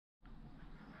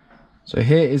So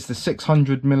here is the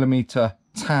 600mm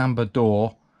tambour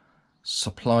door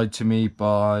supplied to me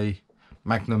by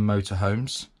Magnum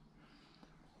Motorhomes.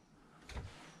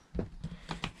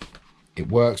 It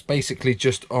works basically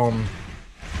just on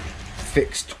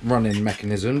fixed running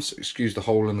mechanisms. Excuse the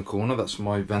hole in the corner, that's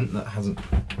my vent that hasn't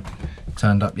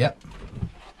turned up yet.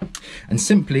 And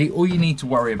simply all you need to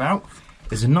worry about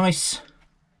is a nice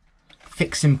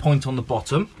fixing point on the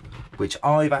bottom, which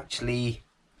I've actually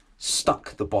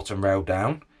stuck the bottom rail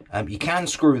down. You can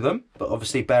screw them, but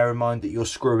obviously bear in mind that you're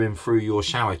screwing through your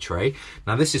shower tray.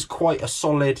 Now this is quite a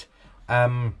solid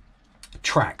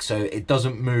track, so it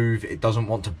doesn't move, it doesn't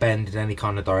want to bend in any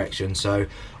kind of direction. So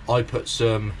I put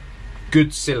some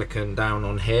good silicone down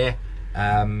on here,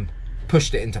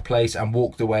 pushed it into place and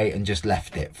walked away and just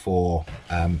left it for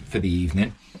the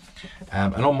evening.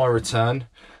 And on my return,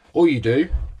 all you do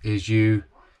is you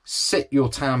sit your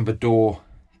tambour door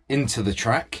into the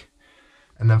track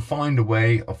and then find a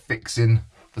way of fixing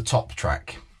the top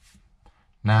track.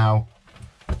 Now,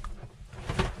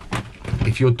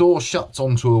 if your door shuts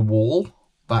onto a wall,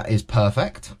 that is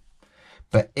perfect.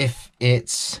 But if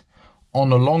it's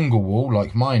on a longer wall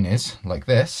like mine is, like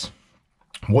this,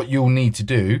 what you'll need to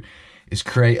do is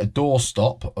create a door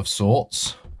stop of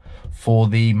sorts for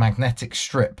the magnetic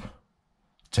strip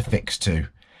to fix to.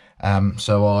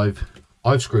 So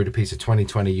I've screwed a piece of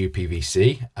 2020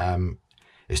 UPVC.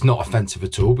 It's not offensive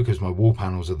at all because my wall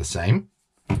panels are the same.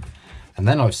 And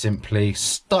then I've simply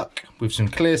stuck with some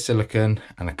clear silicone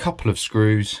and a couple of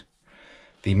screws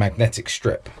the magnetic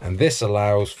strip. And this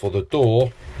allows for the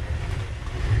door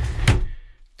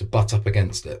to butt up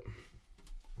against it.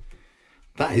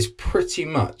 That is pretty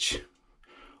much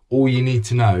all you need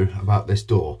to know about this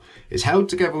door. It's held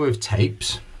together with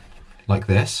tapes like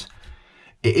this.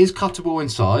 It is cuttable in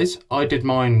size. I did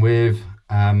mine with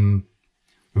a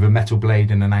metal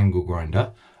blade and an angle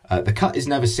grinder. The cut is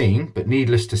never seen, but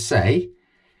needless to say,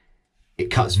 it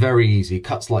cuts very easy,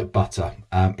 cuts like butter.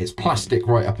 It's plastic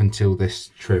right up until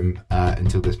this trim,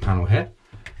 until this panel here.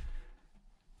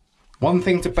 One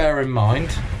thing to bear in mind,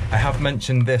 I have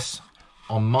mentioned this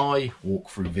on my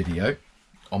walkthrough video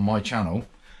on my channel.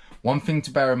 One thing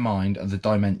to bear in mind are the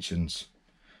dimensions.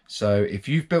 So if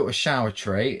you've built a shower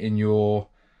tray in your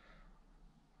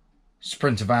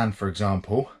Sprinter van, for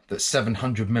example, that's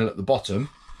 700mm at the bottom,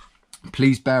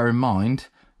 please bear in mind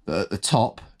that at the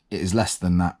top it is less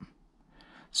than that.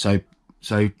 So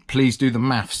please do the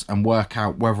maths and work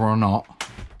out whether or not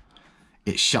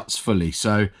it shuts fully.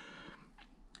 So,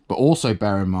 but also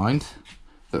bear in mind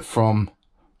that from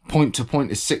point to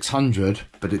point is 600,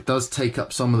 but it does take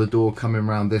up some of the door coming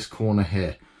around this corner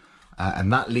here.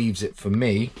 And that leaves it for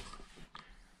me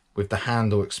with the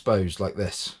handle exposed like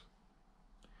this,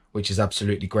 which is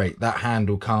absolutely great. That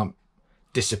handle can't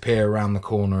disappear around the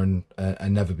corner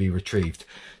and never be retrieved.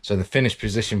 So the finished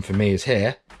position for me is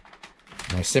here.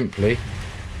 And I simply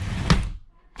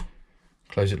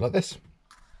close it like this.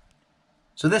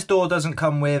 So this door doesn't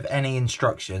come with any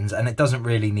instructions, and it doesn't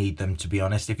really need them, to be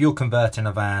honest. If you're converting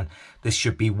a van, this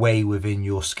should be way within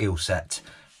your skill set.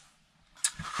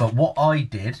 But what I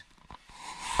did,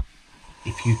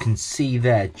 if you can see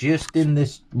there, just in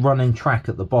this running track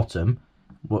at the bottom,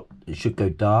 it should go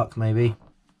dark maybe.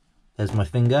 There's my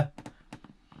finger.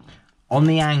 On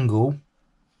the angle,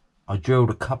 I drilled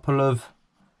a couple of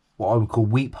what I would call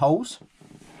weep holes.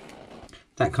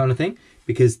 That kind of thing.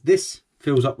 Because this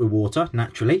fills up with water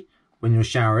naturally when you're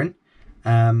showering.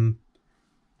 And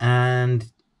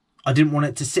I didn't want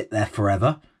it to sit there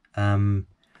forever.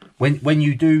 When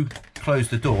you do close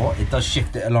the door, it does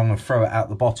shift it along and throw it out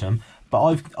the bottom.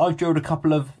 But I've drilled a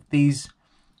couple of these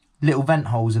little vent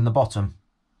holes in the bottom.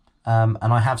 And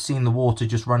I have seen the water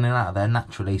just running out of there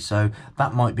naturally, so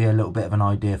that might be a little bit of an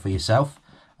idea for yourself.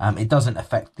 It doesn't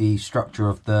affect the structure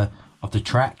of the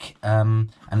track, and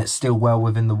it's still well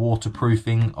within the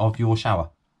waterproofing of your shower.